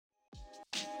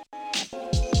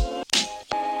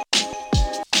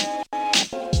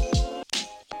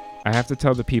I have to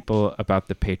tell the people about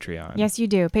the Patreon. Yes, you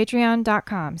do.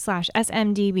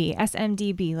 Patreon.com/SMDB.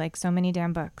 SMDB, like so many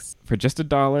damn books. For just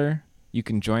 $1, you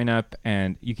can join up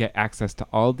and you get access to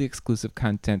all the exclusive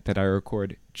content that I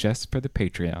record just for the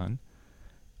Patreon.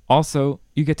 Also,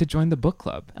 you get to join the book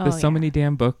club. The So Many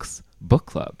Damn Books book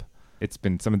club. It's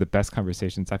been some of the best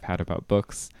conversations I've had about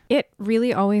books. It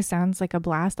really always sounds like a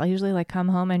blast. I'll usually like come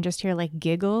home and just hear like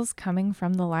giggles coming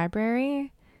from the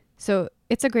library. So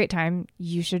it's a great time.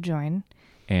 You should join.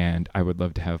 And I would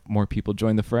love to have more people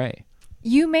join the fray.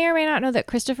 You may or may not know that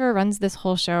Christopher runs this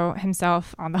whole show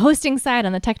himself on the hosting side,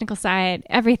 on the technical side,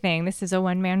 everything. This is a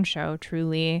one-man show,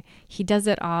 truly. He does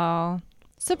it all.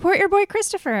 Support your boy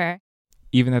Christopher.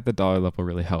 Even at the dollar level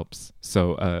really helps.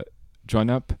 So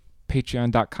join up.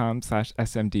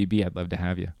 Patreon.com/SMDB. I'd love to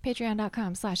have you.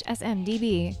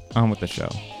 Patreon.com/SMDB. On with the show.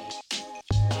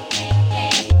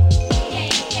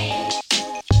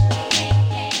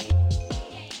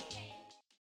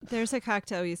 There's a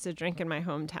cocktail we used to drink in my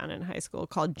hometown in high school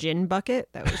called Gin Bucket.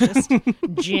 That was just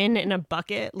gin in a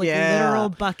bucket, like a literal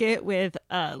bucket with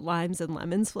limes and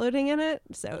lemons floating in it.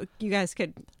 So you guys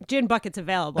could, Gin Bucket's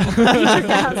available.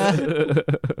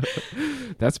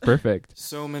 That's perfect.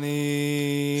 So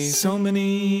many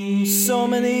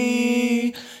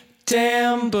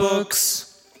damn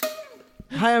books.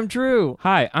 Hi, I'm Drew.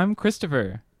 Hi, I'm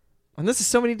Christopher. And this is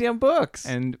So Many Damn Books.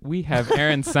 And we have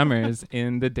Erin Summers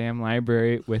in the damn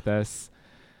library with us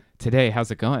today.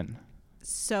 How's it going?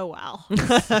 So well.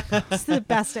 It's the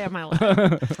best day of my life.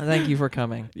 Thank you for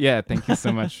coming. Yeah, thank you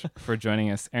so much for joining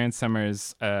us. Erin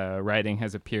Summers' writing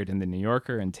has appeared in The New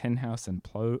Yorker and Tin House and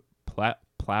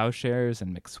Plowshares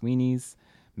and McSweeney's,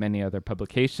 many other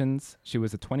publications. She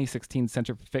was a 2016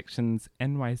 Center for Fiction's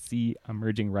NYC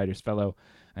Emerging Writers Fellow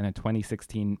and a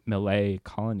 2016 Millay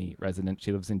Colony resident.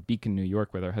 She lives in Beacon, New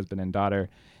York with her husband and daughter.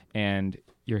 And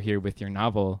you're here with your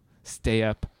novel, Stay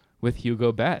Up with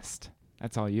Hugo Best.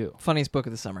 That's all you. Funniest book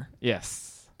of the summer.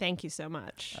 Yes. Thank you so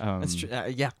much. That's true.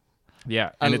 Yeah. Yeah.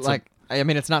 And it's like, I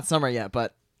mean, it's not summer yet,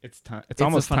 but it's time. It's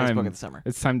almost the funniest time. book of the summer.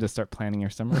 It's time to start planning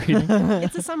your summer reading.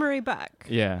 It's a summary book.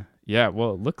 Yeah. Yeah.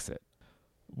 Well, it looks it.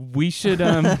 We should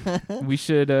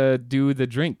do the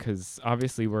drink because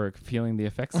obviously we're feeling the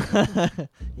effects of it.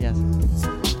 Yes.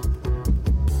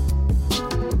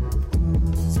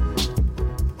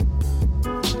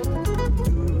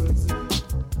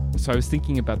 So I was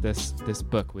thinking about this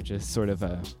book, which is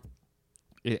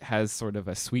it has sort of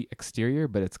a sweet exterior,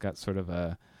 but it's got sort of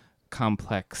a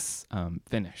complex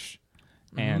finish.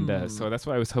 And so that's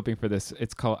why I was hoping for this.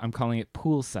 I'm calling it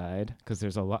Poolside because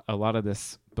there's a lot of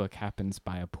this book happens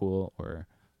by a pool or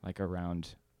like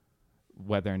around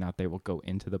whether or not they will go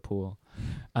into the pool.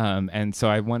 And so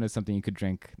I wanted something you could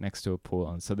drink next to a pool.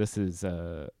 And so this is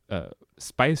a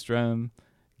spiced rum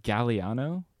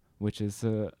Galliano, which is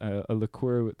a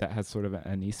liqueur that has sort of an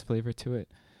anise flavor to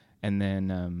it. And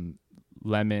then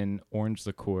lemon, orange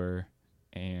liqueur,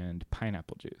 and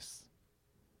pineapple juice.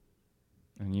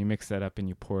 And you mix that up and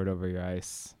you pour it over your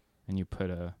ice and you put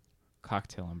a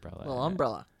cocktail umbrella. Little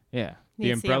umbrella. Yeah.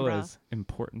 Needs The the umbrella umbrella. is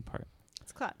important part.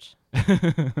 It's clutch.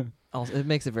 Also, it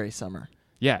makes it very summer.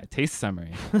 Yeah, it tastes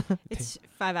summery. It's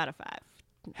 5 out of 5.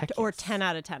 Heck Or yes. 10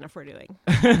 out of 10 if we're doing.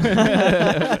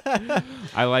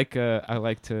 I like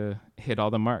to hit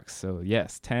all the marks. So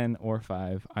yes, 10 or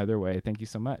 5, either way. Thank you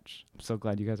so much. I'm so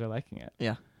glad you guys are liking it.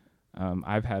 Yeah.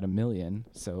 I've had 1 million,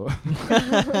 so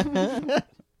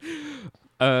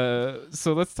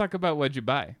so let's talk about what'd you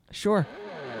buy. Sure.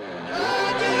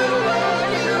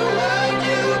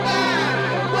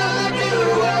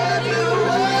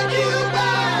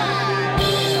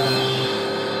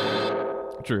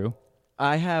 Drew.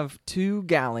 I have 2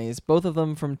 galleys, both of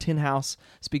them from Tin House.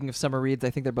 Speaking of summer reads, I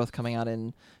think they're both coming out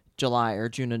in July or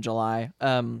June and July.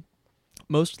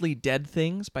 Mostly Dead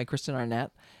Things by Kristen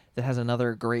Arnett that has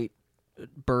another great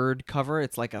bird cover.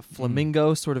 It's like a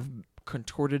flamingo sort of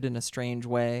contorted in a strange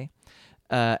way.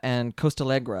 And Costa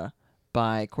Allegra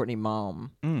by Courtney Malm,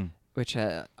 which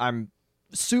I'm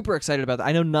super excited about.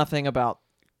 I know nothing about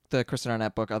the Kristen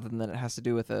Arnett book other than that it has to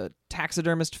do with a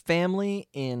taxidermist family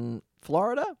in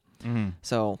Florida.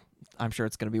 So I'm sure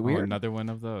it's going to be weird. Another one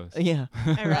of those. Yeah.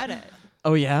 I read it.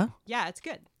 Oh, yeah? Yeah, it's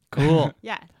good. Cool.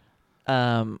 Yeah.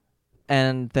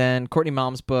 And then Courtney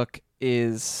Malm's book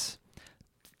is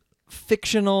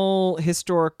fictional,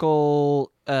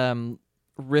 historical,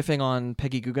 riffing on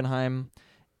Peggy Guggenheim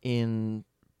in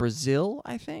Brazil,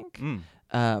 I think.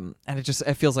 And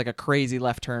it feels like a crazy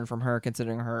left turn from her,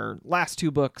 considering her last 2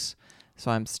 books.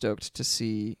 So I'm stoked to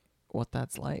see what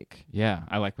that's like. Yeah,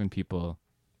 I like when people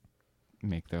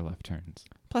make their left turns.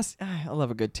 Plus, I love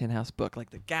a good Tin House book.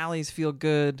 Like the galleys feel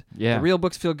good. Yeah. The real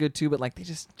books feel good too, but like they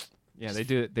just Yeah, they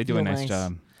do a feel nice nice.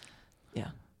 job. Yeah.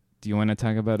 Do you want to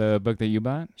talk about a book that you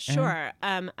bought? Erin? Sure.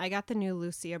 I got the new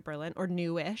Lucia Berlin, or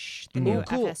newish, the Mm. new Oh,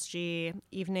 cool. FSG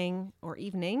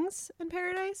Evenings in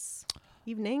Paradise.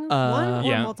 Evenings, Uh, one or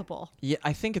Yeah. multiple? Yeah,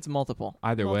 I think it's multiple.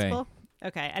 Either way. Multiple.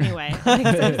 Okay. Anyway, I think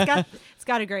so. It's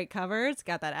got a great cover. It's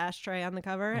got that ashtray on the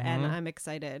cover, and I'm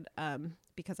excited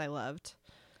because I loved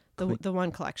the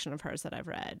one collection of hers that I've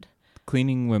read.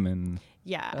 Cleaning Women.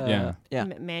 Yeah. Yeah. Yeah.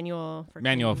 Manual for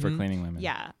Manual for Mhm. Cleaning Women.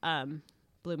 Yeah.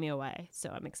 Blew me away. So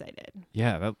I'm excited.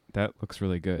 Yeah, that looks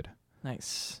really good.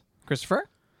 Nice. Christopher?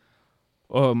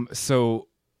 So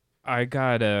I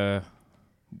got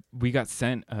we got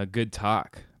sent a Good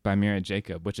Talk by Mira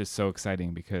Jacob, which is so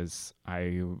exciting because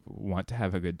I want to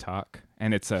have a good talk,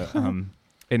 and it's a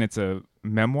and it's a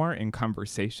memoir in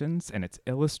conversations, and it's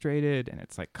illustrated, and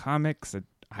it's like comics.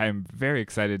 I'm very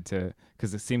excited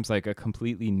because it seems like a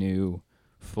completely new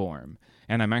form,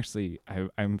 and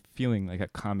I'm feeling like a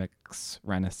comics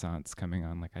renaissance coming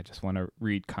on. Like I just want to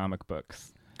read comic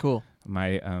books. Cool.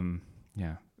 My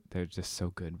they're just so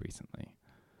good recently.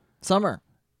 Summer.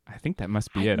 I think that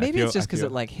must be it. Maybe it's just because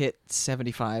it like hit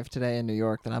 75 today in New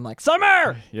York that I'm like,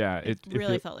 summer! yeah, It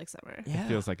really felt like summer. Yeah. it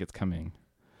feels like it's coming.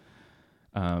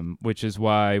 Which is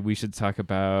why we should talk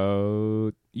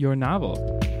about your novel.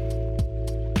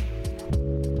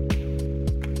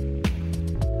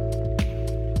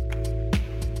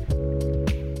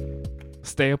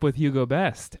 Stay Up with Hugo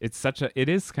Best. It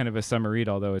is kind of a summer read,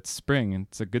 although it's spring, and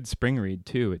it's a good spring read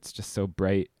too. It's just so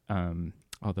bright,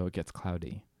 although it gets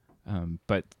cloudy.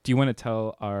 But do you want to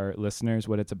tell our listeners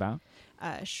what it's about?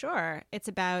 Sure. It's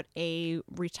about a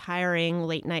retiring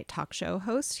late night talk show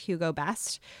host, Hugo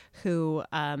Best, who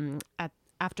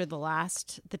after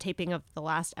the taping of the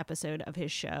last episode of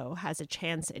his show has a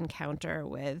chance encounter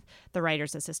with the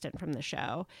writer's assistant from the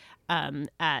show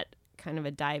at kind of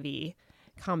a divey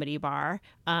comedy bar,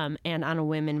 and on a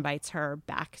whim invites her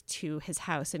back to his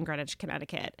house in Greenwich,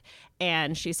 Connecticut,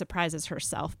 and she surprises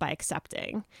herself by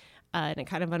accepting, and it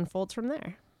kind of unfolds from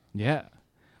there. Yeah,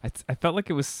 I felt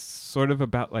like it was sort of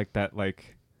about like that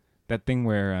thing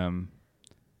where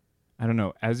I don't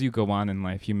know. As you go on in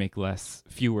life, you make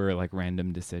fewer like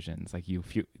random decisions. Like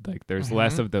there's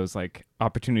less of those like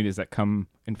opportunities that come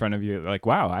in front of you. Like,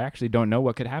 wow, I actually don't know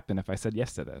what could happen if I said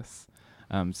yes to this.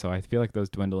 So I feel like those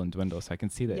dwindle and dwindle. So I can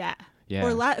see that. Yeah.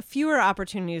 Or fewer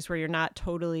opportunities where you're not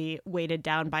totally weighted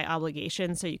down by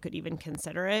obligation, so you could even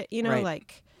consider it. You know, Right.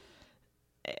 like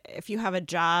if you have a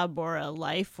job or a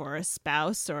life or a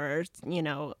spouse or, you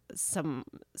know,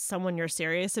 someone you're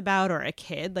serious about or a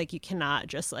kid, like you cannot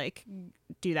just like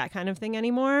do that kind of thing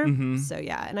anymore. Mhm. So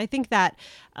yeah, and I think that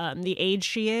the age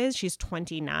she's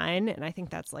 29, and I think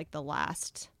that's like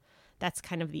that's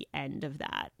kind of the end of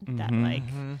that like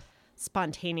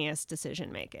spontaneous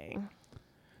decision making.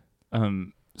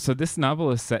 So this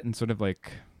novel is set in sort of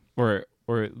like, or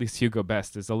at least Hugo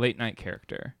Best is a late night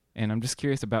character, and I'm just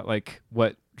curious about like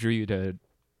what drew you to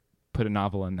put a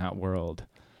novel in that world.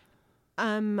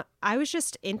 I was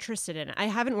just interested in it. I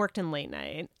haven't worked in late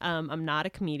night. I'm not a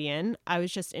comedian. I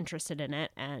was just interested in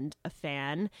it and a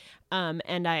fan.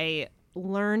 And I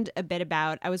learned a bit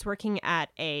about, I was working at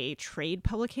a trade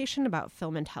publication about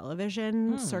film and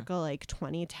television circa like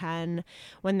 2010,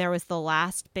 when there was the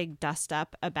last big dust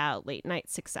up about late night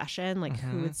succession, like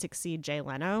who would succeed Jay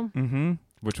Leno. Mm-hmm.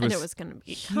 Which was, And it was going to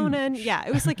be Conan. Yeah,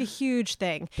 it was like a huge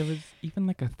thing. there was even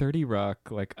like a 30 Rock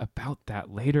like about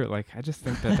that later. Like I just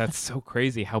think that's so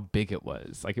crazy how big it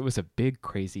was. Like it was a big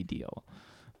crazy deal.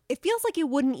 It feels like it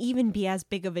wouldn't even be as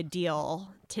big of a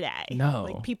deal today. No.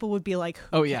 Like people would be like, who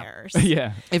Oh, yeah. cares?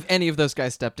 Yeah. If any of those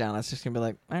guys step down, it's just going to be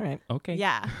like, all right. Okay.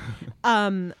 Yeah.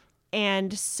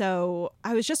 And so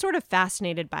I was just sort of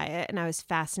fascinated by it, and I was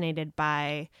fascinated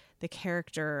by the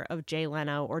character of Jay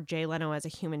Leno, or Jay Leno as a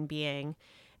human being,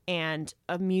 and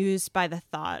amused by the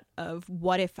thought of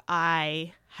what if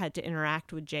I had to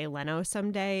interact with Jay Leno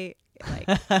someday? Like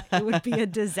it would be a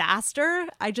disaster.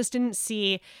 I just didn't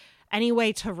see any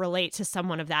way to relate to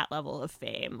someone of that level of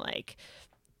fame. Like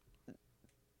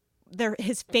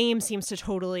his fame seems to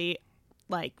totally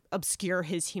like obscure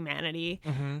his humanity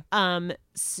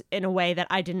in a way that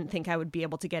I didn't think I would be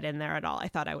able to get in there at all. I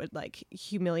thought I would like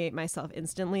humiliate myself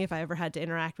instantly if I ever had to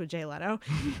interact with Jay Leno.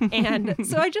 And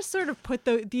so I just sort of put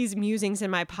these musings in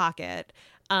my pocket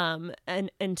and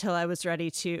until I was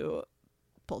ready to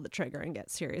pull the trigger and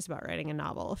get serious about writing a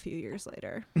novel a few years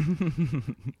later.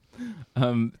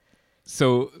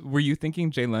 So were you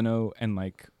thinking Jay Leno and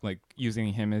like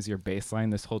using him as your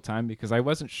baseline this whole time? Because I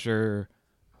wasn't sure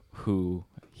who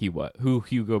who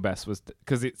Hugo Best was,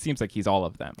 because it seems like he's all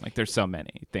of them. Like there's so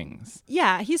many things.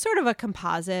 Yeah, he's sort of a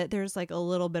composite. There's like a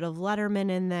little bit of Letterman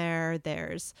in there.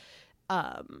 There's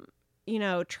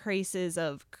traces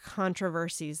of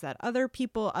controversies that other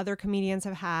comedians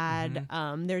have had.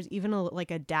 There's even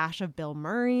a dash of Bill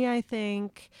Murray, I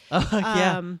think.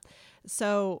 Yeah.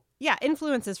 So yeah,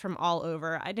 influences from all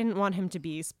over. I didn't want him to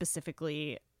be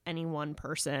specifically any one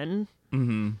person.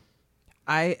 Mm-hmm.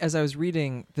 As I was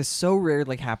reading, this so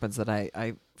rarely happens that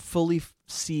I fully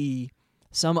see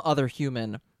some other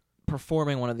human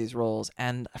performing one of these roles,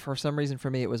 and for some reason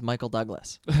for me it was Michael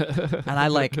Douglas. And I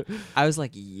was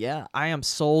like, yeah, I am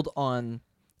sold on.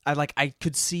 I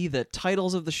could see the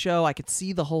titles of the show, I could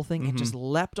see the whole thing. It just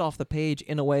leapt off the page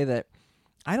in a way that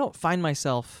I don't find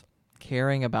myself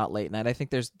caring about late night. I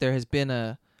think there has been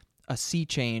a sea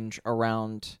change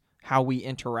around how we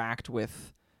interact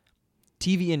with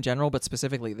TV in general, but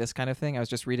specifically this kind of thing. I was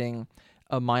just reading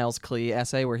a Miles Klee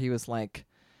essay where he was like,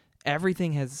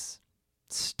 everything has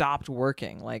stopped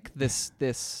working. Like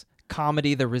this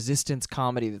comedy, the resistance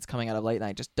comedy that's coming out of late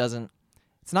night just doesn't,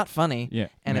 it's not funny. Yeah.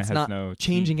 And it's not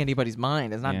changing anybody's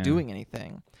mind. It's not doing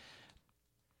anything.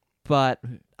 But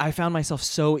I found myself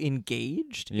so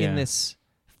engaged in this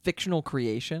fictional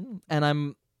creation, and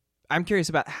I'm curious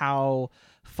about how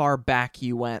far back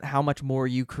you went, how much more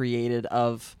you created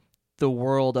of the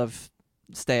world of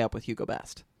Stay Up with Hugo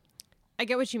Best. I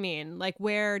get what you mean. Like,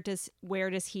 where does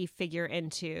he figure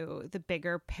into the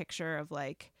bigger picture of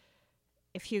like,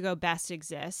 if Hugo Best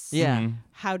exists,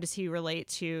 how does he relate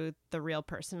to the real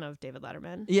person of David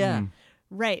Letterman? Yeah.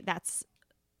 Right. That's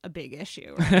a big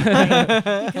issue,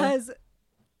 right? Because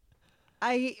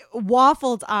I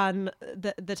waffled on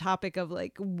the topic of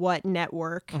like what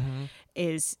network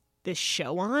is this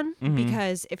show on,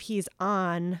 because if he's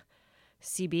on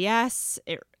CBS,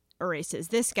 it erases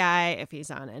this guy. If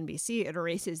he's on NBC, it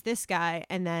erases this guy,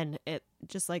 and then it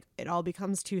just like it all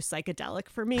becomes too psychedelic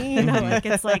for me. You know, like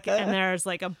it's like, and there's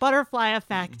like a butterfly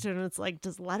effect, and it's like,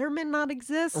 does Letterman not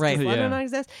exist? Right. Does Letterman not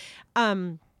exist?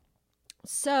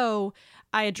 So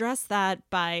I address that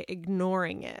by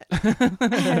ignoring it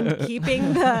and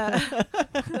keeping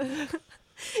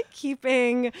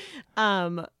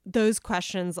those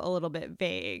questions a little bit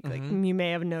vague. Like, you may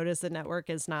have noticed the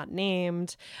network is not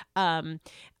named.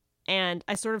 And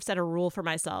I sort of set a rule for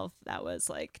myself that was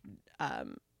like,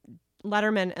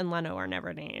 Letterman and Leno are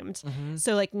never named.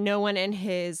 So like no one in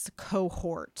his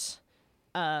cohort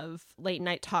of late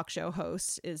night talk show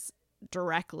hosts is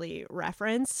directly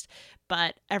referenced,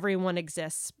 but everyone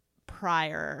exists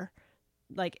prior,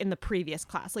 like in the previous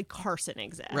class, like Carson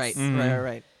exists. Right.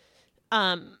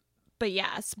 But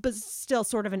yes, but still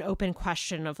sort of an open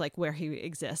question of like where he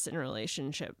exists in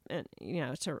relationship and, you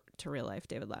know, to real life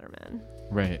David Letterman.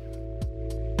 Right.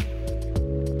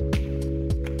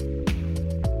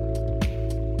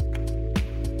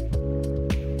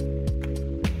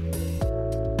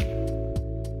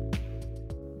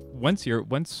 Once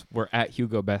we're at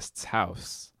Hugo Best's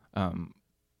house,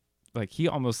 like he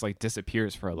almost like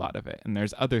disappears for a lot of it, and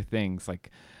there's other things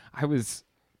like I was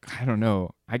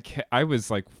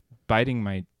like biting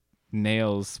my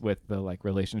nails with the like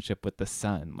relationship with the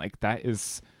son. Like that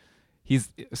is, his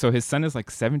son is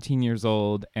like 17 years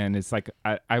old, and it's like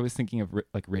I was thinking of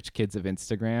like rich kids of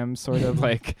Instagram, sort of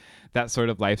like that sort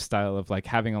of lifestyle of like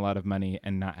having a lot of money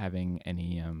and not having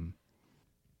any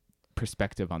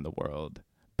perspective on the world.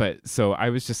 But so I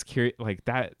was just curious, like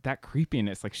that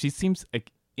creepiness, like she seems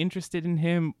like interested in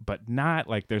him, but not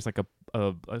like there's like a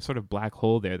sort of black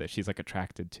hole there that she's like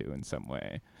attracted to in some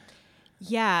way.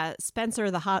 Yeah, Spencer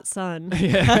the hot son.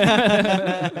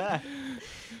 Yeah,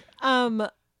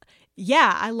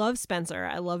 I love Spencer.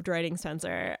 I loved writing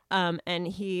Spencer. And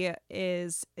he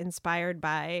is inspired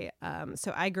by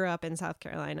so I grew up in South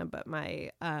Carolina, but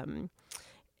my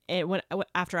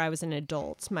after I was an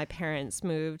adult, my parents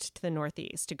moved to the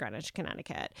Northeast, to Greenwich,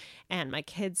 Connecticut, and my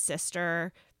kid's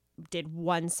sister did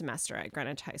one semester at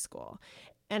Greenwich High School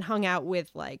and hung out with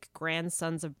like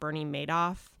grandsons of Bernie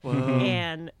Madoff.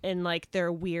 And in like their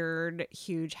weird,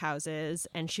 huge houses.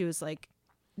 And she was like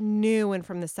new and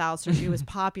from the South, so she was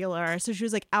popular. So she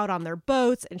was like out on their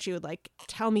boats, and she would like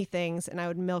tell me things, and I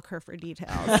would milk her for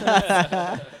details.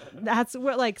 So that's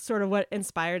what like sort of what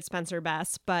inspired Spencer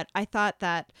Best. But I thought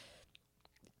that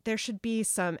there should be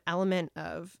some element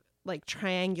of like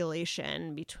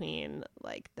triangulation between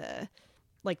like the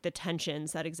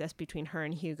tensions that exist between her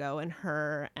and Hugo and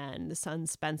her and the son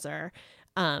Spencer,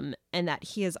 and that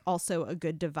he is also a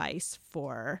good device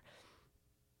for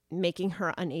making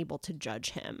her unable to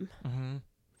judge him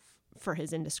for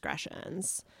his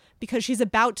indiscretions, because she's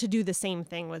about to do the same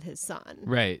thing with his son.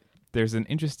 Right. there's an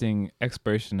interesting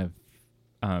exploration of,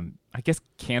 I guess,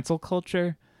 cancel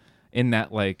culture, in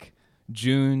that like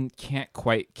June can't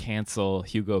quite cancel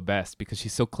Hugo Best because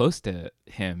she's so close to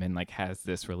him and like has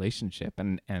this relationship,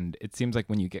 and it seems like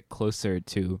when you get closer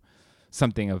to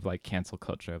something of like cancel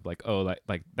culture of like, oh,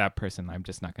 like that person, I'm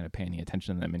just not going to pay any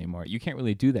attention to them anymore. You can't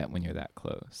really do that when you're that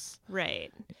close.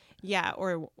 Right. Yeah.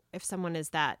 Or if someone is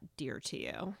that dear to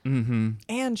you. Mm-hmm.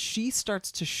 And she starts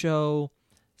to show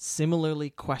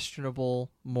similarly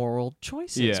questionable moral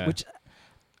choices, which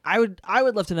I would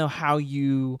love to know how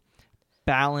you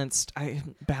balanced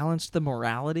the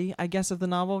morality, I guess, of the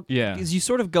novel. Yeah. Because you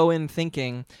sort of go in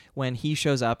thinking when he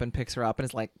shows up and picks her up and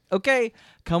is like, okay,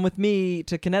 come with me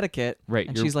to Connecticut. Right.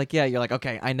 And she's like, yeah, you're like,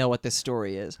 okay, I know what this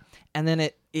story is. And then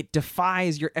it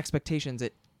defies your expectations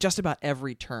at just about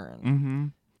every turn. Mm-hmm.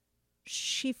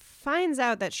 She finds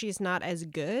out that she's not as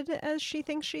good as she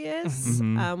thinks she is,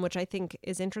 Mm-hmm. which I think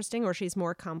is interesting, or she's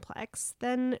more complex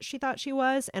than she thought she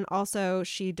was. And also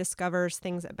she discovers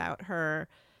things about her,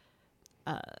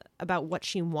 about what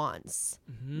she wants,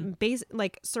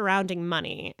 like surrounding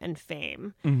money and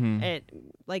fame. Mm-hmm. It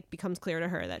like becomes clear to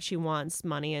her that she wants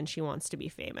money and she wants to be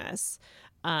famous.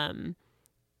 And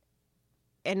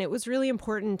it was really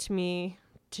important to me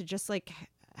to just like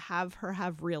have her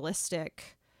have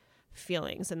realistic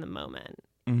feelings in the moment.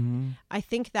 Mm-hmm. I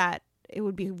think that it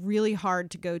would be really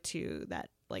hard to go to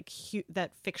that like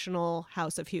that fictional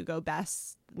house of Hugo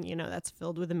Best, you know, that's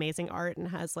filled with amazing art and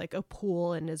has like a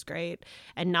pool and is great,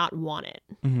 and not want it.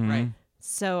 Mm-hmm. Right.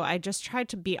 So I just tried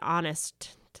to be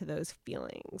honest to those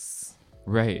feelings.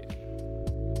 Right.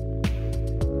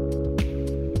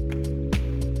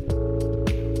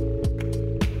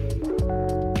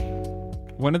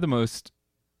 One of the most,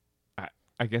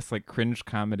 I guess, like cringe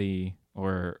comedy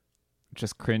or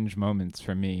just cringe moments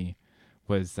for me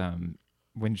was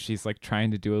when she's like trying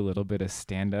to do a little bit of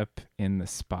stand up in the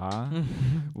spa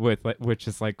with like, which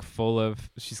is like full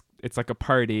of, it's like a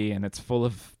party and it's full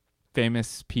of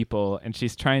famous people, and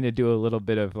she's trying to do a little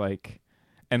bit of like,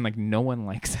 and like no one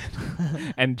likes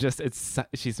it. And just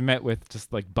she's met with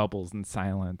just like bubbles and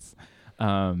silence.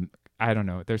 I don't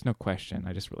know. There's no question.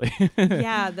 I just really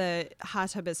Yeah, the hot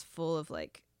tub is full of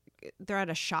like, they're at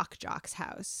a shock jock's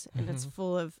house, and it's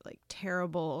full of like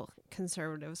terrible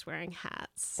conservatives wearing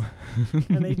hats.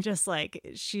 And they just like,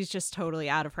 she's just totally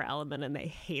out of her element and they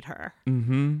hate her.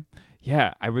 Mm-hmm.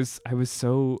 Yeah, I was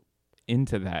so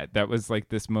into that. That was like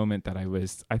this moment that I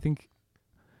think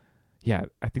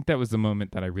that was the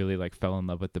moment that I really like fell in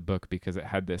love with the book, because it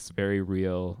had this very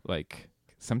real, like,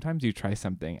 sometimes you try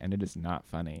something and it is not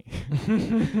funny.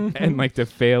 And like to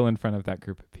fail in front of that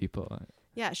group of people.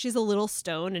 Yeah, she's a little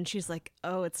stoned and she's like,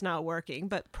 oh, it's not working,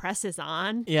 but presses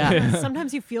on. Yeah.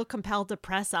 Sometimes you feel compelled to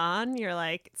press on. You're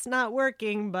like, it's not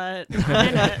working, but I'm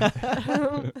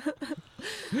in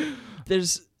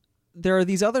it. There are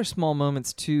these other small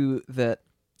moments too that,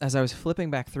 as I was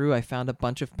flipping back through, I found a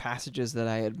bunch of passages that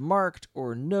I had marked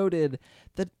or noted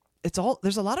that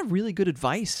there's a lot of really good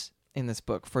advice in this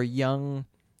book for young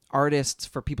artists,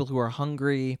 for people who are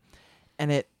hungry,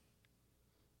 and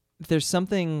there's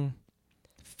something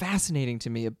fascinating to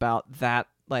me about that,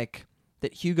 like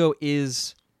that Hugo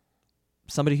is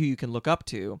somebody who you can look up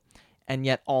to, and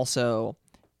yet also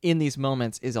in these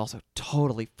moments is also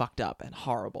totally fucked up and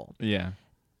horrible. Yeah.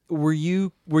 Were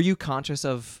you conscious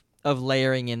of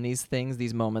layering in these things,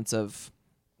 these moments of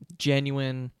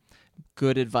genuine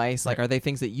good advice? Like, are they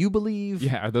things that you believe?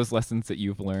 Yeah. Are those lessons that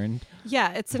you've learned?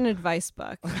 Yeah, it's an advice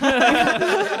book.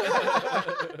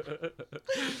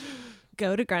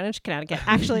 Go to Greenwich, Connecticut.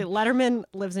 Actually, Letterman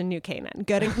lives in New Canaan.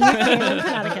 Go to New Canaan,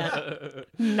 Connecticut.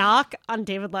 Knock on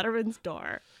David Letterman's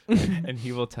door. And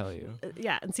he will tell you.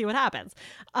 Yeah, and see what happens.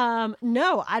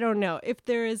 No, I don't know. If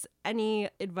there is any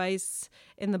advice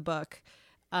in the book,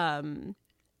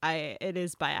 it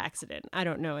is by accident. I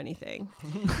don't know anything.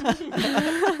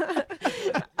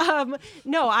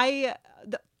 No,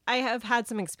 I have had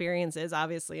some experiences.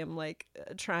 Obviously, I'm like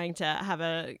trying to have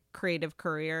a creative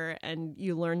career, and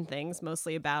you learn things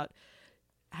mostly about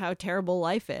how terrible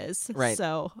life is. Right.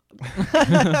 So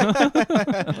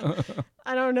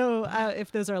I don't know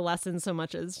if those are lessons so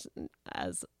much as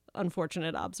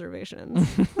unfortunate observations.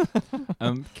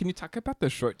 Can you talk about the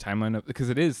short timeline of, because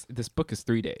this book is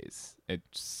 3 days.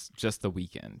 It's just the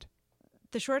weekend.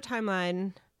 The short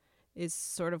timeline is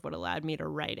sort of what allowed me to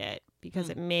write it, because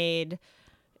it made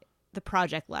the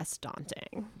project less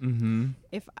daunting. Mm-hmm.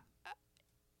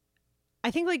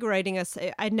 I think like writing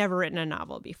I'd never written a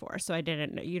novel before, so I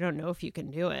didn't know. You don't know if you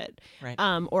can do it, Right.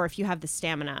 or if you have the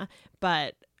stamina.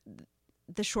 But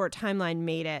the short timeline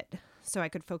made it so I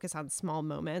could focus on small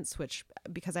moments, which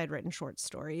because I'd written short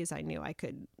stories, I knew I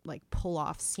could like pull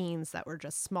off scenes that were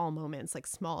just small moments, like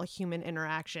small human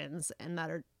interactions, and that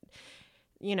are,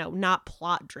 you know, not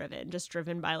plot driven, just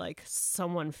driven by like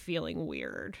someone feeling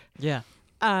weird. Yeah.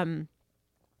 And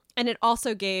it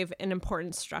also gave an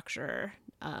important structure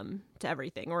to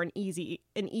everything, or an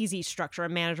easy structure, a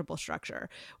manageable structure,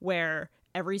 where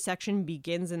every section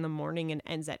begins in the morning and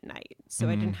ends at night. So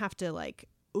I didn't have to like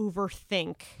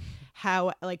overthink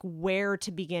how, like, where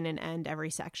to begin and end every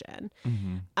section.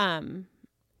 And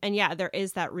yeah, there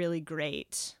is that really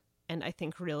great and I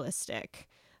think realistic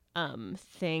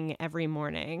thing every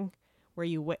morning where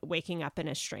you waking up in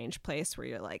a strange place where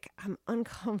you're like, I'm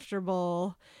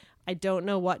uncomfortable. I don't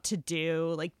know what to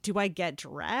do. Like, do I get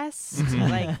dressed?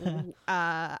 Like,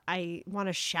 I want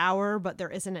to shower, but there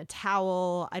isn't a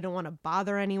towel. I don't want to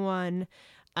bother anyone.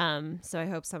 So I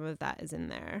hope some of that is in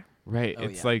there. Right. Oh,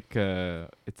 It's yeah. like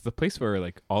it's the place where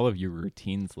like all of your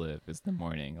routines live is the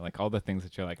morning. Like all the things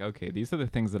that you're like, okay, these are the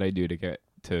things that I do to get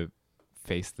to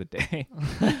face the day.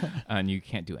 And you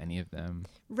can't do any of them.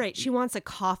 Right. She wants a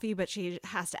coffee, but she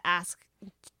has to ask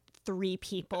 3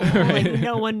 people. Like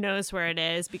no one knows where it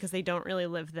is because they don't really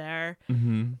live there.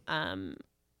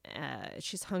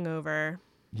 She's hungover.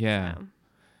 Yeah.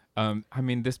 So. I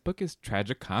mean, this book is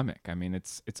tragicomic. I mean,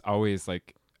 it's always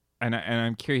like, and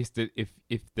I'm curious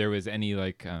if there was any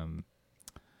like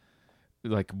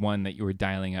one that you were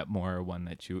dialing up more, or one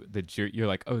that you're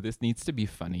like, oh, this needs to be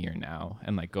funnier now,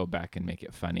 and like go back and make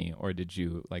it funny, or did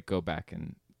you like go back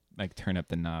and like turn up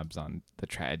the knobs on the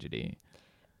tragedy?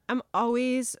 I'm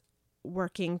always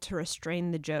working to restrain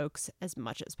the jokes as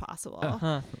much as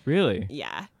possible. Really?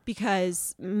 Yeah,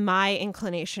 because my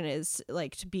inclination is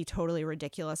like to be totally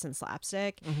ridiculous and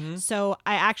slapstick. So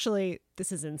I actually,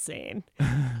 this is insane.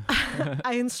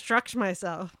 I instruct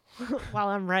myself while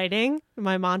I'm writing.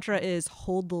 My mantra is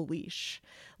hold the leash.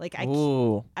 Like I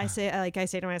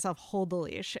say to myself, hold the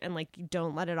leash, and like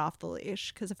don't let it off the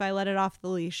leash, because if I let it off the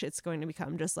leash, it's going to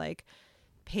become just like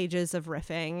pages of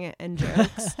riffing and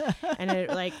jokes and it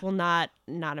like will not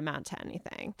amount to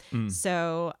anything.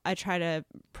 So I try to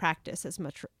practice as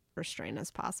much restraint as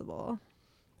possible.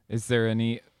 Is there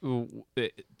any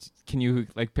can you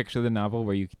like picture the novel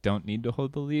where you don't need to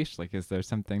hold the leash? Like, is there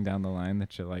something down the line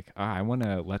that you're like, I want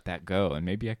to let that go, and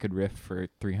maybe I could riff for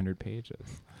 300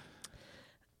 pages?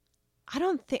 I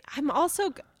don't think, I'm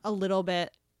also a little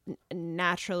bit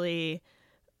naturally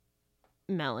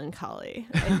melancholy,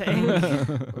 I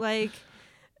think. Like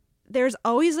there's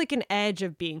always like an edge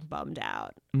of being bummed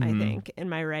out, I think, in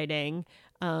my writing,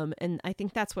 and I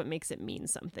think that's what makes it mean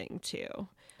something too,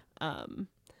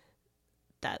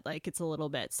 that like it's a little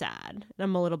bit sad, and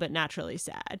I'm a little bit naturally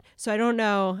sad, so I don't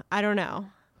know.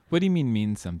 What do you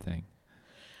mean something?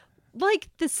 Like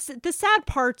the sad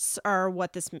parts are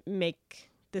what make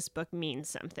this book means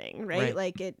something, right?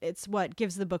 Like it's what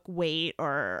gives the book weight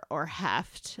or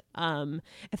heft.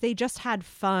 If they just had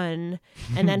fun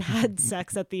and then had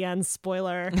sex at the end,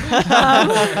 spoiler.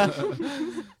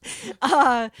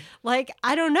 Like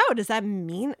I don't know. Does that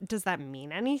mean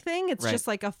anything? It's just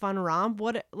like a fun romp.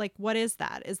 What is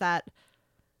that? Is that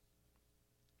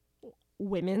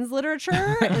women's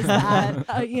literature? Is that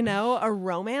a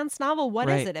romance novel? What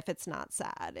is it if it's not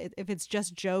sad? If it's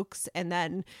just jokes and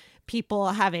then people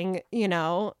having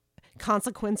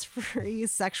consequence-free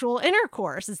sexual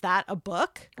intercourse, is that a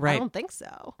book? I don't think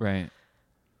so. Right,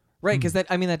 because that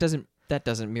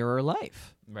doesn't mirror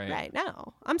life. Right.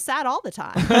 No, I'm sad all the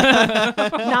time.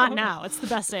 Not now. It's the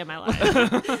best day of my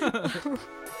life.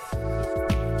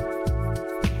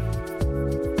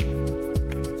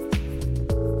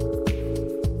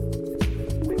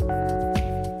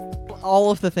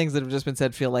 All of the things that have just been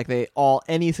said feel like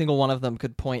any single one of them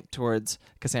could point towards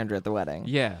Cassandra at the wedding.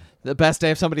 Yeah. The best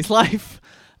day of somebody's life.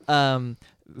 The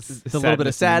little bit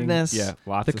of sadness. Yeah,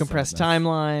 lots the of compressed sadness.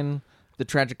 timeline. The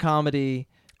tragic comedy.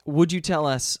 Would you tell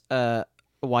us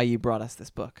why you brought us this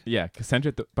book? Yeah,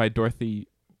 Cassandra by Dorothy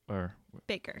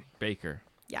Baker.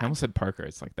 I almost said Parker.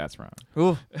 It's like, that's wrong.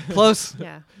 Ooh, close.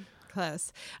 Yeah,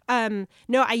 close. No,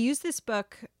 I used this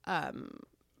book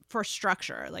for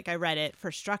structure. Like I read it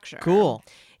for structure. Cool.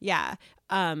 Yeah.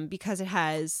 Because it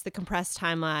has the compressed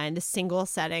timeline, the single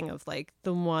setting of like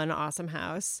the one awesome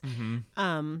house.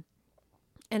 And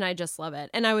I just love it.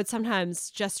 And I would sometimes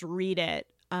just read it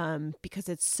because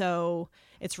it's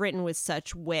written with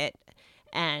such wit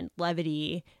and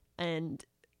levity, and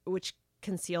which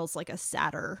conceals like a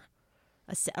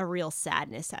real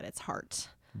sadness at its heart.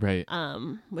 Right.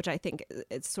 Which I think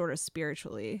it's sort of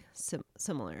spiritually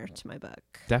similar to my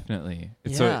book. Definitely.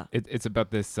 Yeah. It's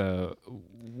about this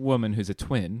woman who's a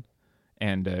twin,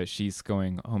 and she's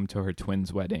going home to her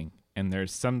twin's wedding, and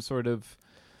there's some sort of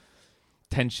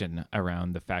tension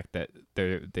around the fact that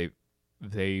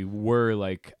they were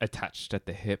like attached at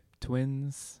the hip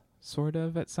twins sort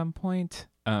of at some point,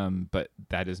 but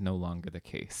that is no longer the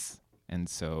case, and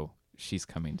so she's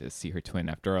coming to see her twin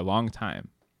after a long time.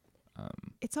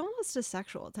 It's almost a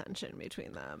sexual tension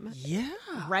between them. Yeah.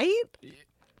 Right?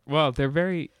 Well, they're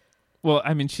very well,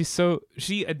 I mean,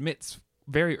 she admits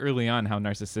very early on how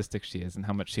narcissistic she is and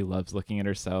how much she loves looking at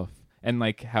herself, and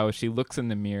like how she looks in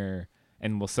the mirror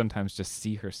and will sometimes just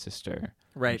see her sister.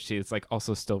 Right. And she is like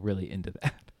also still really into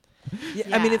that.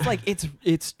 Yeah, I mean, it's like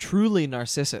it's truly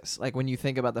Narcissus. Like when you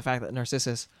think about the fact that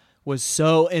Narcissus was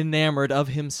so enamored of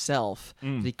himself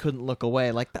that he couldn't look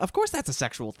away. Like, of course, that's a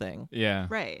sexual thing. Yeah.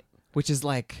 Right. Which is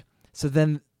like, so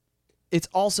then it's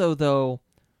also though,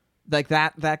 like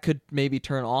that could maybe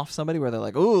turn off somebody where they're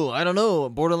like, oh, I don't know,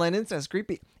 borderline incest,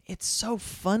 creepy. It's so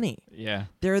funny. Yeah.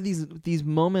 There are these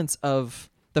moments of,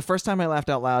 the first time I laughed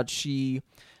out loud, she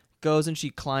goes and she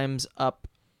climbs up,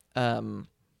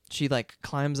 she like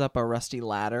climbs up a rusty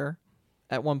ladder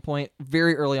at one point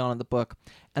very early on in the book,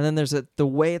 and then there's the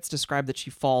way it's described that she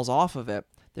falls off of it.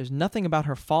 There's nothing about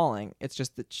her falling. It's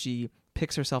just that she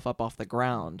picks herself up off the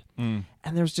ground, and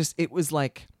there's just it was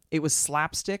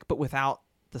slapstick but without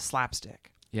the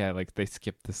slapstick. Yeah, like they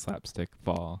skipped the slapstick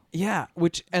fall. Yeah,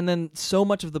 and then so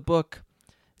much of the book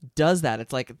does that.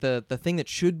 It's like the thing that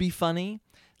should be funny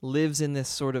lives in this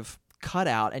sort of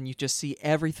cutout, and you just see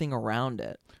everything around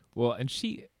it. Well, and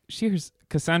she's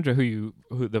Cassandra, who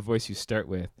the voice you start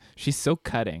with. She's so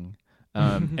cutting,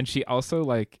 and she also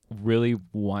like really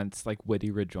wants like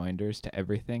witty rejoinders to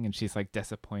everything, and she's like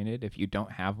disappointed if you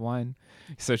don't have one.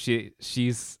 So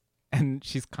she's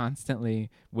constantly,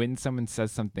 when someone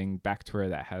says something back to her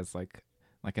that has like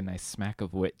a nice smack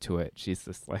of wit to it, she's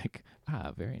just like,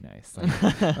 very nice.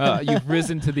 Like, you've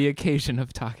risen to the occasion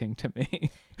of talking to me.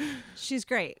 She's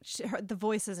great. The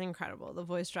voice is incredible. The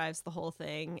voice drives the whole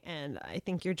thing, and I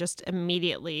think you're just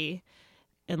immediately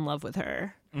in love with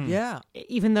her. Yeah.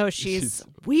 Even though she's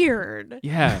weird,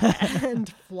 and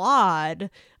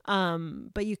flawed,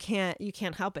 but you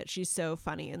can't help it. She's so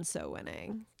funny and so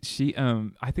winning.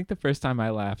 I think the first time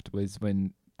I laughed was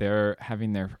when they're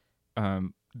having their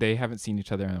they haven't seen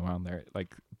each other in a while, and they're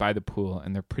like by the pool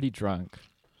and they're pretty drunk.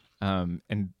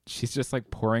 And she's just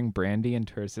like pouring brandy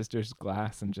into her sister's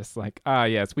glass and just like,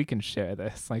 yes, we can share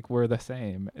this. Like, we're the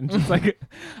same. And just like,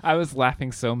 I was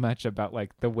laughing so much about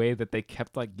like the way that they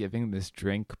kept like giving this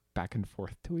drink back and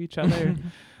forth to each other.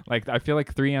 Like, I feel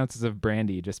like 3 ounces of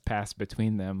brandy just passed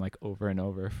between them like over and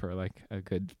over for like a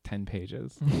good 10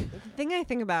 pages. The thing I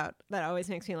think about that always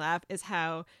makes me laugh is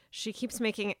how she keeps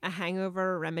making a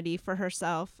hangover remedy for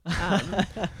herself.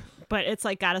 But it's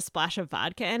like got a splash of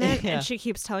vodka in it, and she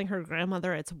keeps telling her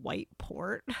grandmother it's white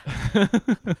port.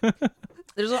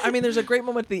 There's a great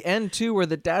moment at the end too where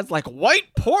the dad's like,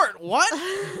 white port, what?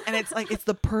 And it's like, it's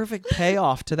the perfect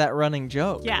payoff to that running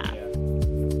joke. Yeah.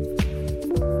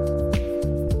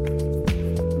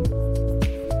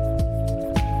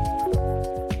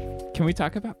 Can we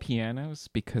talk about pianos?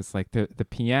 Because like the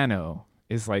piano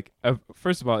is like,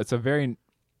 first of all, it's a very,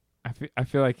 I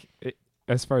feel like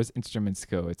as far as instruments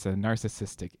go, it's a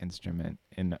narcissistic instrument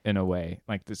in a way,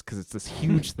 like this, because it's this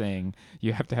huge thing.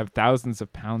 You have to have thousands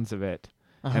of pounds of it,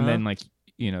 and then like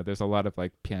there's a lot of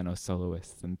like piano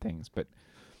soloists and things, but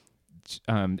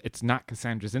it's not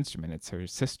Cassandra's instrument; it's her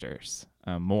sister's,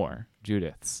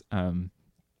 Judith's.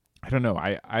 I don't know.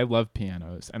 I love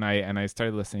pianos, and I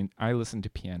started listening. I listened to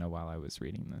piano while I was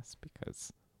reading this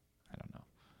because I don't know.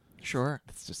 Sure.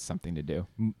 It's just something to do.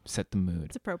 Set the mood.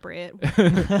 It's appropriate,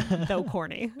 though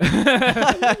corny.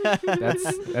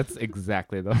 That's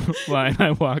exactly the line I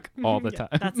walk all the time.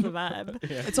 That's the vibe.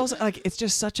 Yeah. It's also like, it's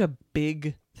just such a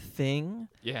big thing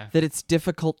Yeah. that it's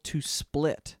difficult to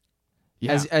split.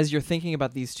 Yeah. As you're thinking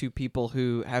about these two people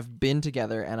who have been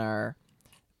together and are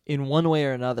in one way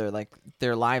or another, like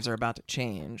their lives are about to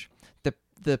change.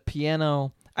 The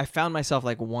piano, I found myself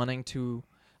like wanting to,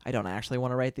 I don't actually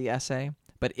want to write the essay,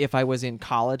 but if I was in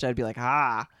college, I'd be like,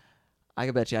 I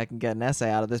can bet you I can get an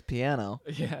essay out of this piano.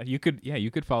 Yeah, you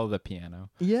could follow the piano.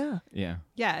 Yeah. Yeah.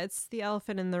 Yeah, it's the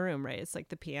elephant in the room, right? It's like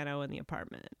the piano in the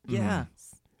apartment. Yeah.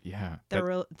 Yeah.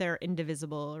 Their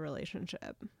indivisible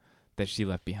relationship. That she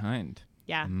left behind.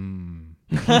 Yeah.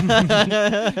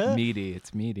 Meaty.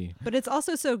 It's meaty. But it's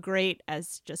also so great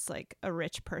as just like a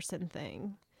rich person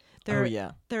thing.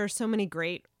 There are so many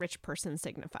great rich person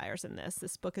signifiers in this.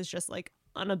 This book is just like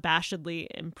unabashedly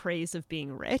in praise of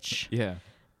being rich. Yeah.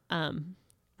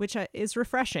 Which is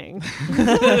refreshing.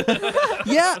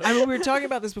 Yeah. I mean, we were talking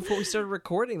about this before we started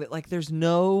recording, that like there's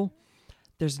no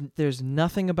there's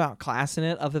nothing about class in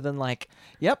it other than like,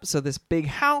 yep, so this big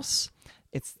house,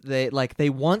 they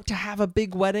want to have a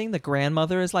big wedding. The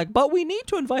grandmother is like, but we need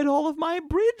to invite all of my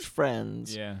bridge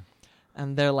friends. Yeah.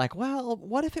 And they're like, well,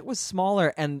 what if it was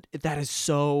smaller? And that is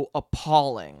so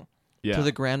appalling to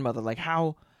the grandmother. Like,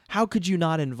 how could you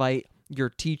not invite your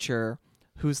teacher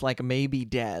who's like maybe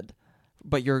dead,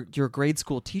 but your grade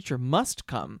school teacher must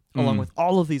come along with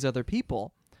all of these other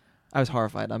people? I was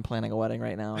horrified. I'm planning a wedding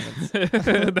right now. And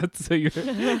That's so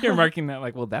you're marking that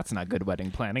like, well, that's not good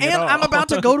wedding planning and at all. I'm about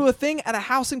to go to a thing at a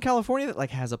house in California that like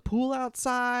has a pool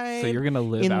outside. So you're gonna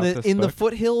live in out the this in the book?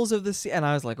 foothills of the sea. And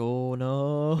I was like, oh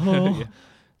no. Yeah.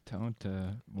 Don't.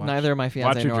 Neither my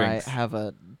fiance your nor drinks. I have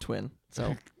a twin.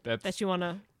 So That you want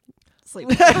to sleep.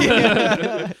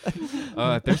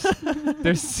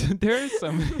 there is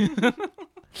some.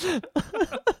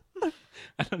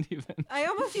 I don't even. I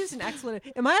almost used an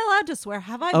expletive. Am I allowed to swear?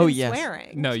 Have I Oh, been yes.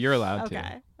 swearing? No, you're allowed to.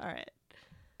 Okay. All right.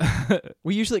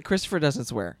 we usually Christopher doesn't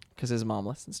swear because his mom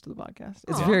listens to the podcast.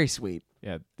 It's Aw. very sweet.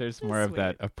 Yeah, there's That's more of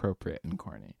that sweet. appropriate and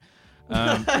corny.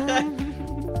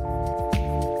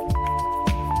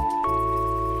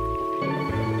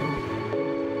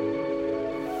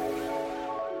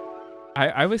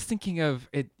 I was thinking of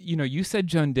it, you said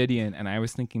Joan Didion, and I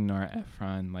was thinking Nora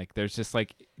Ephron. Like, there's just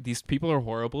like these people are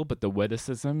horrible, but the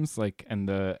witticisms, like, and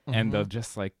the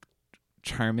just like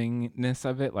charmingness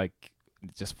of it, like,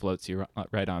 it just floats you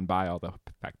right on by all the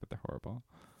fact that they're horrible.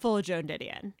 Full of Joan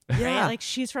Didion. Yeah. Right? Like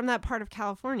she's from that part of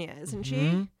California, isn't she?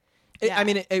 Mhm.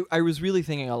 I was really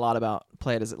thinking a lot about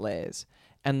Play It As It Lays,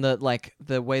 and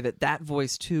the way that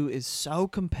voice too is so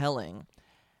compelling,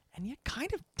 and yet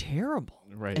kind of terrible.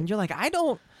 Right. And you're like,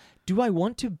 do I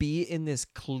want to be in this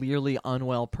clearly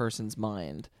unwell person's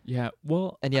mind? Yeah.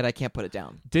 Well, And yet I can't put it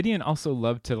down. Didion also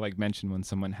loved to like mention when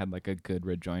someone had like a good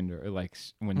rejoinder, or like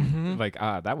when like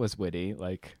that was witty,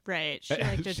 like Right. She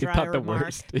liked a she dry thought the remark.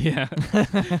 worst. Yeah.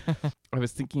 I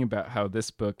was thinking about how this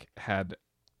book had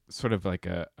sort of like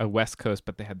a West Coast,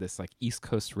 but they had this like East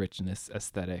Coast richness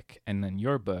aesthetic, and then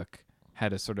your book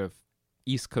had a sort of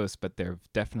East Coast, but they're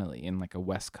definitely in like a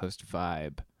West Coast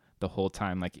vibe the whole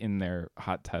time, like in their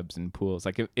hot tubs and pools.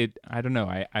 Like it I don't know.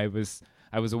 I was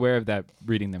aware of that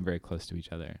reading them very close to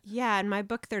each other. Yeah, in my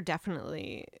book, they're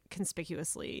definitely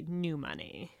conspicuously new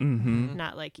money, Mm-hmm.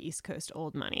 not like East Coast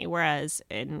old money. Whereas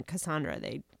in Cassandra,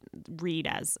 they read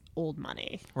as old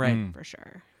money, Right. Mm. for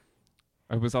sure.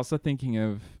 I was also thinking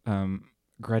of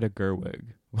Greta Gerwig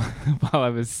while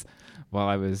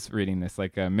I was reading this,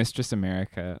 like Mistress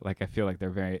America. Like I feel like they're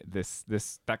very this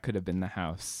that could have been the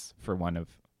house for one of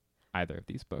either of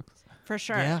these books. For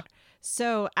sure. Yeah.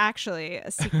 So actually, a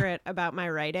secret about my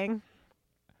writing.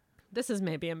 This is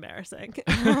maybe embarrassing.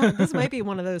 This might be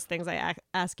one of those things I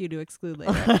ask you to exclude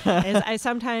later. Is I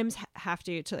sometimes have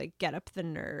to like get up the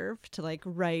nerve to like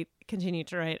continue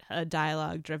to write a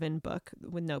dialogue-driven book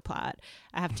with no plot.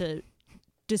 I have to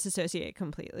disassociate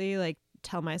completely, like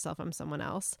tell myself I'm someone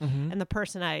else. Mm-hmm. And the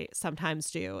person I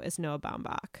sometimes do is Noah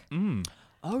Baumbach. Mm.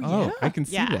 Oh, Oh, yeah. I can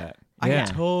see Yeah. that. I Yeah.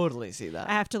 can totally see that.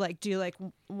 I have to like do like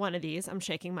one of these. I'm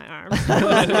shaking my arm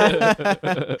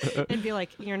and be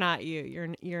like, "You're not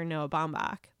you. You're Noah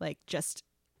Baumbach. Like just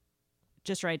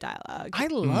write dialogue." I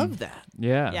love that.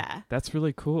 Yeah. Yeah. That's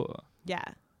really cool. Yeah,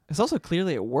 It's also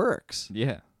clearly it works.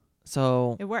 Yeah.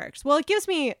 So it works. Well, it gives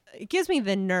me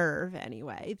the nerve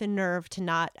anyway. The nerve to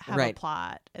not have a Right.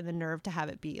 plot, and the nerve to have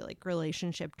it be like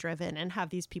relationship driven, and have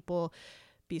these people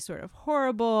be sort of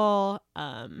horrible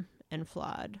and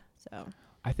flawed. So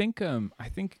I think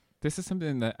this is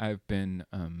something that I've been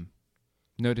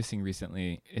noticing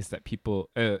recently, is that people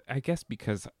I guess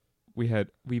because we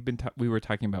were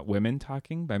talking about Women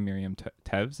Talking by Miriam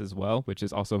Teves as well, which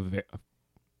is also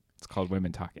it's called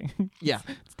Women Talking. yeah,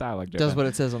 It's dialogue does driven. what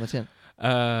it says on the tin.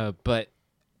 But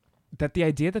that the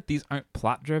idea that these aren't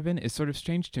plot driven is sort of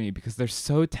strange to me, because they're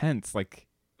so tense. Like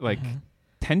Mhm.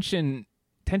 tension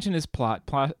is plot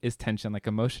is tension, like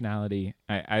emotionality.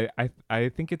 I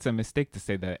think it's a mistake to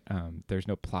say that there's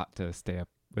no plot to Stay Up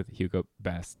with Hugo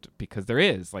Best, because there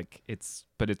is, like, it's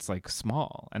like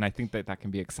small, and I think that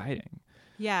can be exciting.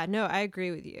 yeah, no, I agree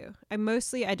with you. I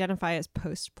mostly identify as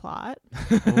post plot.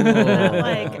 Ooh.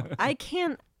 Like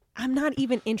I'm not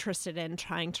even interested in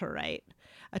trying to write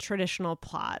a traditional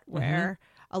plot where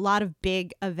a lot of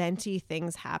big eventy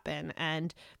things happen,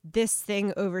 and this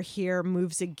thing over here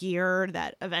moves a gear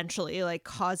that eventually like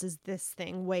causes this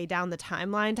thing way down the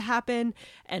timeline to happen,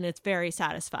 and it's very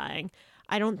satisfying.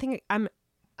 I don't think I'm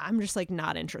just like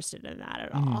not interested in that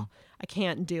at all. I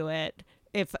can't do it.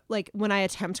 If like when I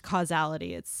attempt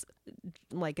causality, it's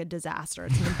like a disaster.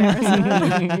 It's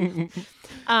an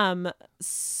embarrassment.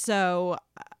 So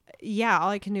all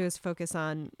I can do is focus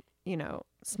on,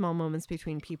 small moments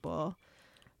between people.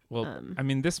 Well, I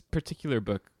mean, this particular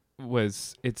book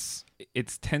it's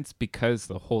tense because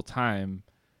the whole time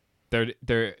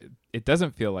there it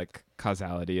doesn't feel like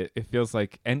causality. It feels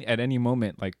like at any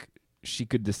moment, like she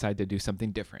could decide to do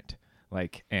something different,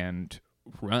 like, and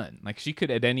run. Like she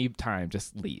could at any time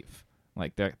just leave.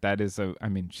 Like that is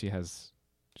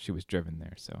she was driven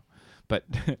there. So, but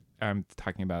I'm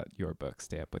talking about your book,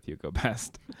 Stay Up With You, Go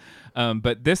Best.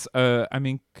 But this,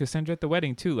 Cassandra at the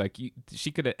Wedding too, like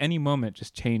she could at any moment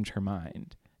just change her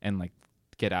mind and like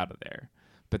get out of there.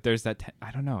 But there's that,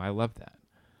 I don't know. I love that.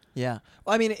 Yeah.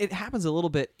 Well, I mean, it happens a little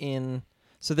bit in,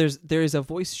 so there is a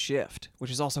voice shift,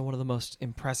 which is also one of the most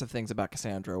impressive things about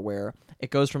Cassandra, where it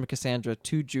goes from Cassandra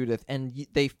to Judith, and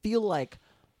they feel like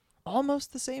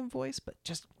almost the same voice, but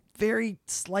just very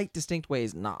slight, distinct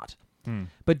ways not.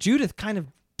 But Judith kind of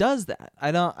does that.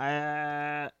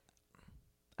 I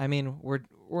mean,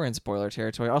 we're in spoiler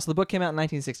territory. Also, the book came out in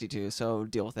 1962, so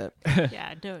deal with it.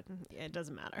 Yeah, it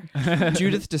doesn't matter.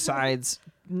 Judith decides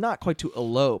not quite to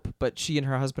elope, but she and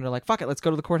her husband are like, fuck it, let's go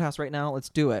to the courthouse right now. Let's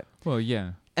do it. Well,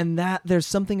 yeah. And that there's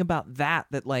something about that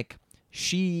like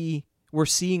we're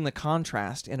seeing the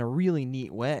contrast in a really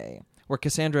neat way, where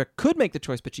Cassandra could make the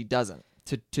choice, but she doesn't,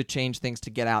 to change things, to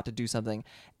get out, to do something.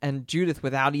 And Judith,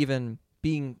 without even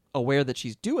being aware that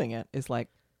she's doing it, is like,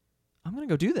 I'm going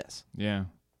to go do this. Yeah.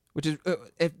 Which is,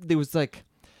 it was like,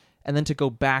 and then to go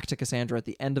back to Cassandra at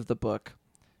the end of the book,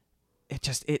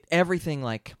 everything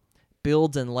like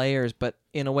builds and layers, but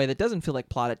in a way that doesn't feel like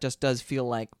plot. It just does feel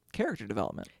like character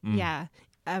development. Yeah.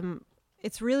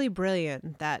 It's really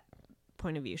brilliant, that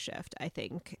point of view shift, I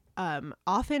think.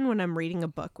 Often when I'm reading a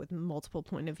book with multiple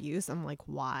point of views, I'm like,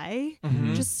 why?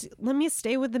 Just let me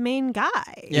stay with the main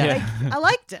guy. Yeah. Like, I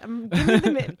liked him.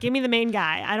 Give me the main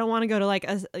guy. I don't want to go to like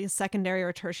a secondary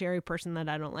or tertiary person that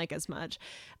I don't like as much.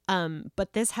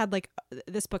 But this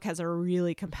book has a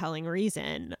really compelling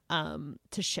reason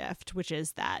to shift, which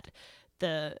is that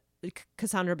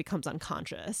Cassandra becomes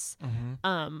unconscious.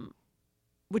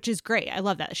 Which is great. I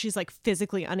love that. She's like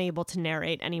physically unable to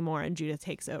narrate anymore, and Judith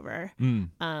takes over. And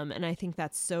I think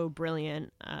that's so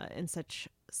brilliant and such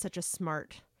a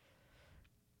smart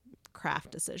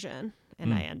craft decision,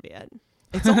 and I envy it.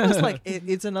 It's almost like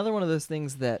it's another one of those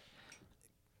things that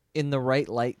in the right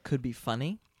light could be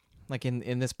funny. Like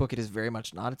in this book, it is very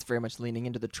much not. It's very much leaning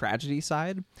into the tragedy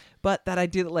side. But that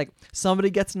idea that like somebody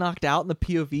gets knocked out and the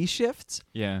POV shifts,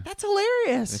 Yeah. that's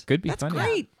hilarious. It could be that's funny.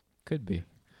 Great. Could be.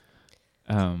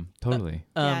 Totally.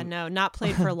 Yeah, no, not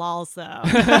played for lols though.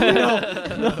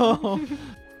 No.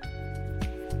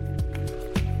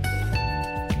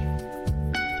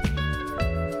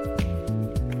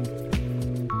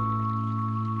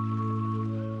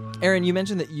 Erin, you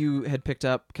mentioned that you had picked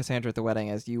up Cassandra at the Wedding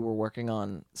as you were working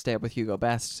on Stay Up With You, Go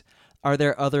Best. Are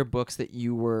there other books that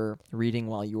you were reading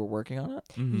while you were working on it?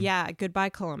 Yeah, Goodbye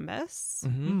Columbus.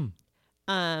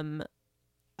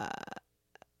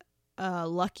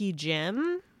 Lucky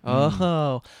Jim.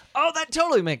 Oh, that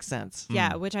totally makes sense.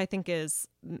 Yeah, which I think is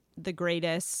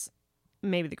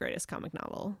maybe the greatest comic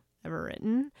novel ever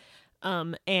written.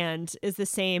 And is the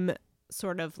same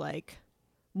sort of like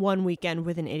One Weekend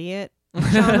with an Idiot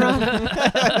genre.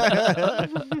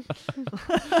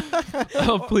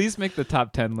 Oh, please make the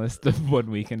top 10 list of One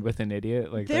Weekend with an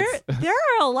Idiot. Like there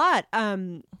are a lot.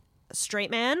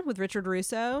 Straight Man with Richard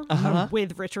Russo.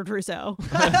 With Richard Russo.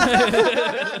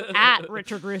 At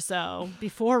Richard Russo.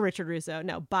 Before Richard Russo.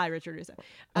 No, by Richard Russo.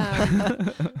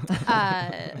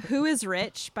 Who is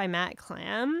Rich by Matt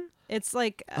Clam. It's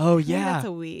like, I think that's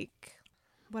a week.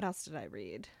 What else did I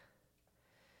read?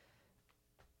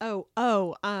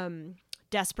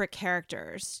 Desperate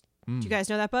Characters. Do you guys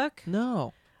know that book?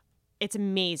 No. It's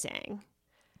amazing.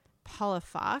 Paula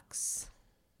Fox.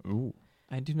 Ooh.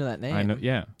 I do know that name. I know.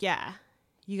 Yeah. Yeah.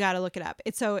 You got to look it up.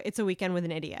 It's a Weekend with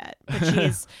an Idiot. But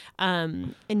she's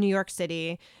in New York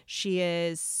City. She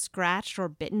is scratched or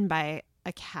bitten by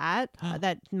a cat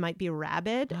that might be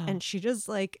rabid. And she just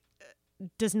like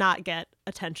does not get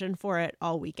attention for it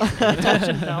all weekend. And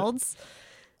attention builds.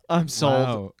 I'm sold.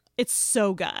 Wow. It's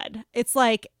so good. It's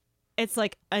like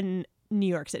a New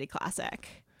York City classic.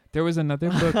 There was another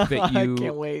book that I can't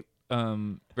you wait.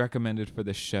 recommended for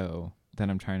the show that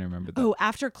I'm trying to remember. Oh,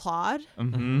 After Claude?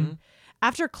 Mm-hmm.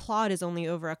 After Claude is only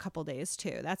over a couple days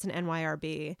too. That's an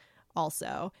NYRB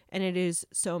also. And it is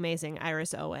so amazing.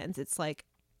 Iris Owens. It's like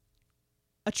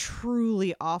a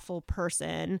truly awful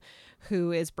person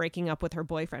who is breaking up with her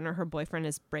boyfriend, or her boyfriend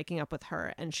is breaking up with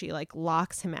her, and she like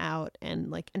locks him out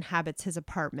and like inhabits his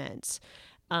apartment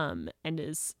and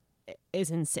is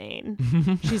insane.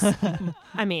 She's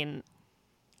I mean,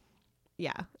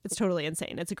 Yeah, it's totally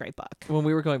insane. It's a great book. When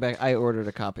we were going back, I ordered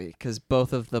a copy because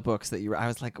both of the books that you were, I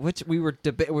was like, we were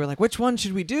like, which one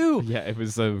should we do? Yeah, it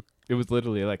was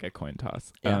literally like a coin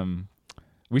toss. Yeah.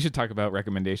 We should talk about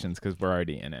recommendations because we're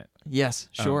already in it. Yes,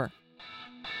 sure.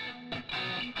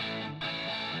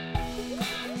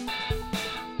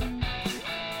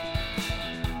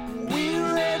 We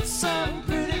read some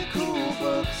pretty cool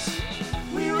books.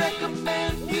 We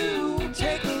recommend you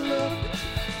take a look.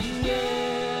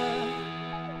 Yeah.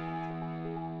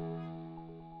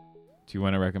 Do you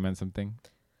want to recommend something?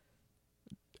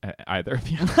 Either of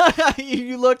you?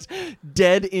 You looked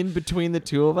dead in between the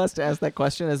two of us to ask that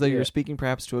question as though you were speaking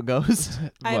perhaps to a ghost.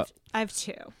 I have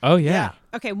two. Oh yeah.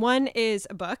 Okay, one is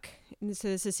a book. So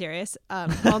this is serious.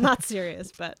 Well, not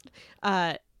serious, but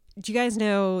do you guys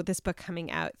know this book coming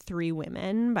out, Three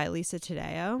Women by Lisa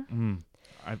Taddeo?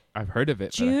 I've heard of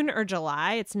it. June or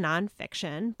July. It's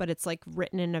nonfiction, but it's like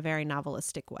written in a very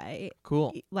novelistic way.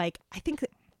 Cool. Like I think that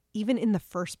even in the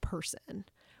first person,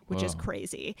 which is Whoa.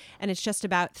 crazy. And it's just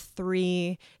about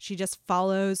she just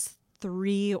follows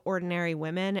three ordinary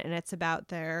women, and it's about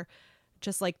their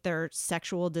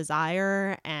sexual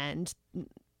desire, and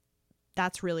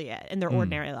that's really it, in their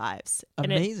ordinary lives.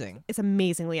 And Amazing. it's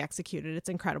amazingly executed. It's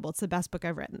incredible. It's the best book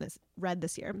I've read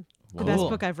this year. Whoa. The best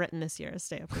book I've written this year.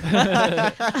 Stay up.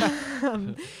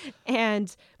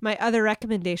 And my other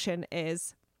recommendation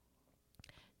is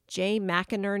Jay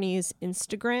McInerney's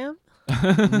Instagram,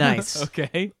 Nice.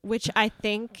 Okay. which I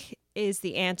think is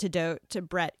the antidote to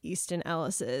Bret Easton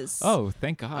Ellis's Oh,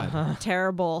 thank God.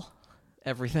 terrible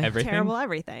Everything. terrible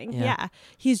everything. Yeah. Yeah.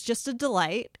 He's just a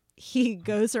delight. He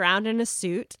goes around in a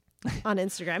suit on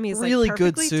Instagram. He's Really like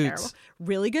good perfectly suits. terrible.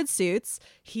 Really good suits.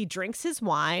 He drinks his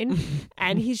wine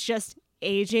and he's just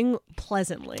aging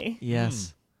pleasantly.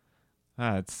 Yes.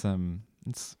 It's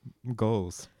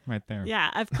goals right there. Yeah,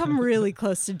 I've come really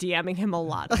close to DMing him a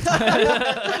lot of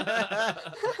times.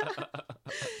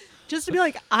 Just to be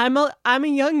like, I'm a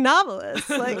young novelist.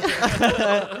 Like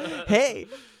Hey.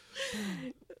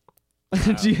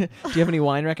 do you have any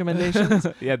wine recommendations?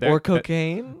 Yeah. Or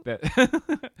cocaine?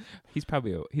 He's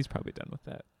probably done with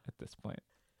that at this point.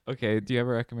 Okay. Do you have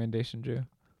a recommendation, Drew?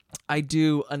 I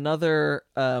do another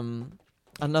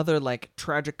like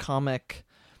tragicomic,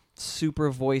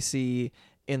 super voicey,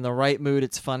 in the right mood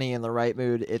it's funny, in the right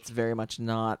mood it's very much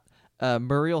not.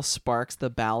 Muriel Spark's The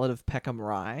Ballad of Peckham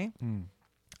Rye.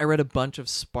 I read a bunch of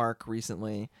Spark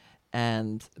recently,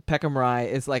 and Peckham Rye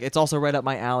is like, it's also right up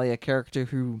my alley. A character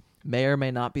who may or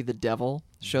may not be the devil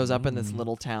shows up in this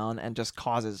little town and just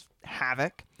causes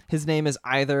havoc. His name is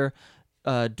either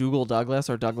Dougal Douglas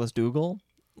or Douglas Dougal.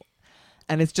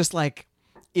 And it's just like,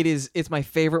 it's my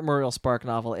favorite Muriel Spark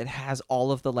novel. It has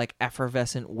all of the like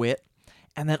effervescent wit,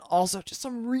 and then also just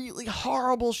some really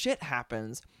horrible shit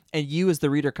happens. And you as the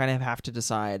reader kind of have to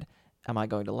decide, am I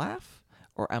going to laugh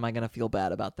or am I going to feel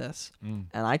bad about this? And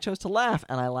I chose to laugh,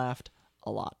 and I laughed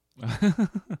a lot.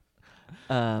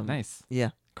 Nice.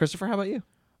 Yeah. Christopher, how about you?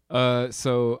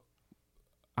 So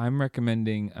I'm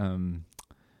recommending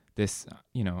this.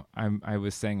 I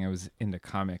was saying I was into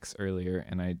comics earlier,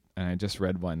 and I just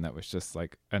read one that was just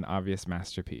like an obvious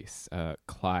masterpiece.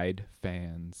 Clyde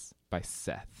Fans by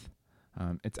Seth.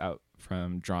 It's out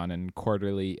from Drawn and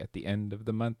Quarterly at the end of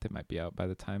the month. It might be out by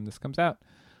the time this comes out.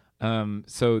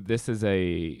 So this is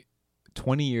a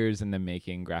 20 years in the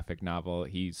making graphic novel.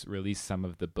 He's released some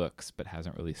of the books, but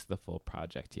hasn't released the full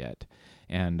project yet.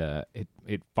 And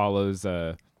it follows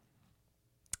a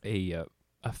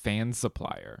fan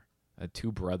supplier,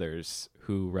 two brothers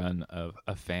who run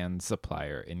a fan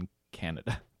supplier in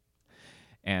Canada.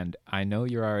 And I know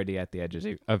you're already at the edges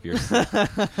of your seat,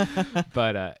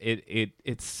 but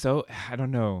it's so, I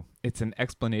don't know. It's an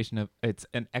exploration of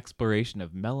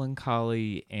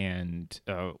melancholy and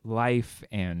life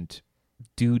and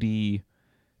duty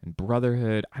and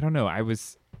brotherhood. I don't know.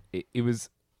 It was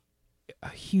a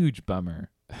huge bummer.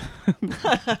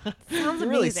 sounds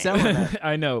really amazing. selling it.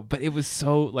 I know, but it was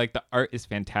so, like, the art is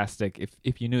fantastic.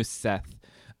 If you knew Seth,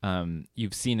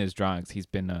 you've seen his drawings. He's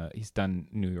done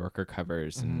New Yorker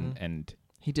covers and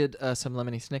He did some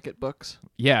Lemony Snicket books.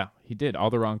 yeah, he did All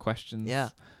the Wrong Questions. Yeah.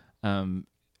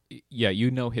 Yeah,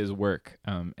 you know his work,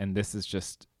 and this is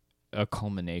just a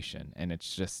culmination, and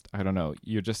it's just, I don't know,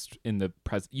 you're just in the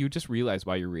you just realize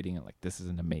while you're reading it, like, this is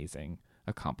an amazing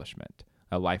accomplishment,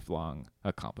 a lifelong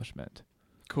accomplishment.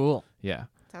 Cool. Yeah,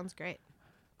 Sounds great.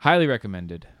 highly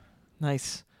recommended.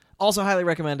 Nice. Also highly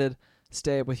recommended,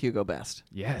 Stay Up with Hugo Best.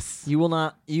 Yes. You will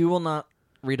not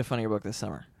read a funnier book this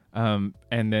summer. And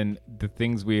then the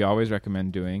things we always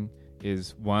recommend doing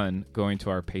is, one, going to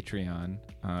our Patreon,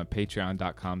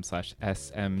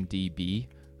 patreon.com/smdb.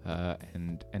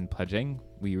 and pledging.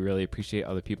 We really appreciate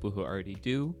all the people who already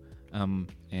do,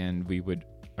 and we would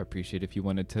appreciate if you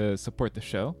wanted to support the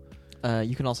show.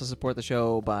 You can also support the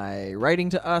show by writing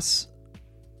to us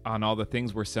on all the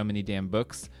things. We're So Many Damn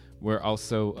Books. We're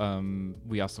also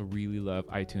we also really love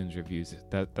iTunes reviews.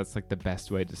 That's like the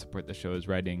best way to support the show is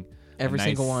writing every nice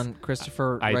single one.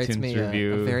 Christopher writes iTunes me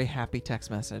review a very happy text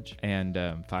message and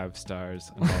 5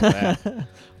 stars and all that.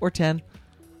 or 10.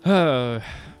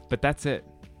 But that's it.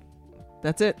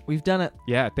 That's it. We've done it.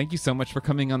 Yeah, thank you so much for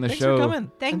coming on the Thanks show. for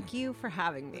coming. Thank you for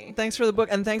having me. Thanks for the book,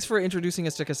 and thanks for introducing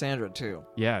us to Cassandra too.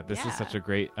 Yeah, this is such a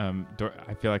great. I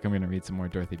feel like I'm going to read some more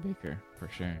Dorothy Baker for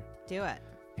sure. Do it.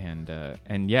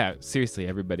 And yeah, seriously,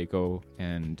 everybody go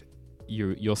and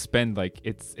you'll spend like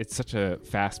it's such a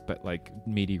fast but like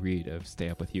meaty read of Stay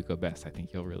Up with Hugo Best. I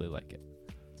think you'll really like it.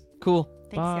 Cool.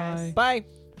 Thanks, guys.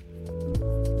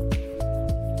 Bye.